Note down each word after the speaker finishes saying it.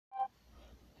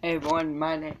Hey everyone,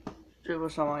 my name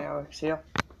is Alex here,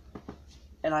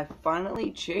 and I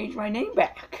finally changed my name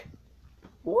back.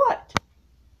 What?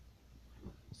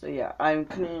 So yeah, I'm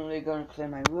currently going to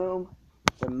clean my room.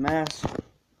 It's a mess.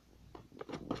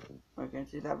 I can't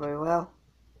see that very well,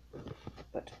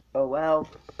 but oh well.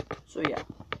 So yeah,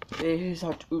 here's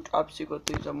our two top secret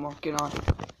things I'm working on.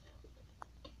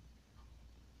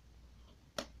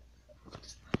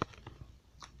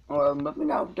 Let me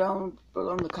know down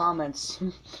below in the comments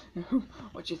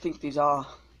what you think these are.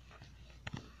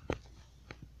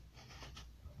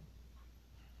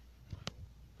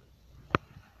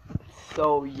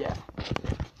 So yeah,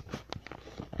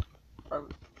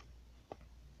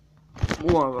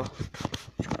 more of a,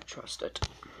 just gonna trust it.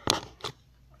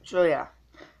 So yeah,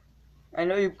 I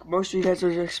know most of you guys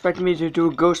are expecting me to do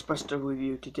a Ghostbuster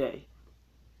review today,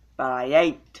 but I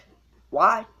ain't.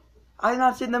 Why? I've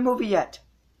not seen the movie yet.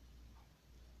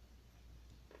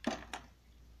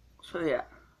 So yeah,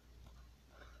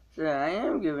 I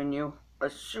am giving you a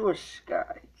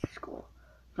Suicide Squad,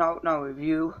 not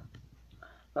review,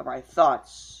 but my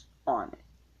thoughts on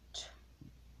it.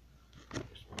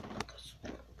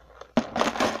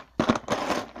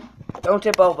 Don't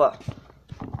tip over.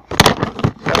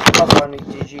 Don't tip over on me,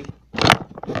 Digi.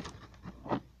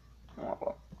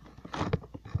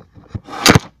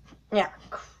 Yeah.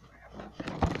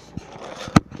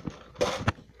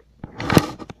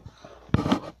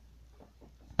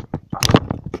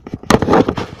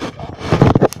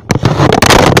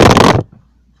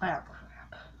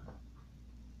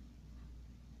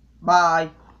 Bye.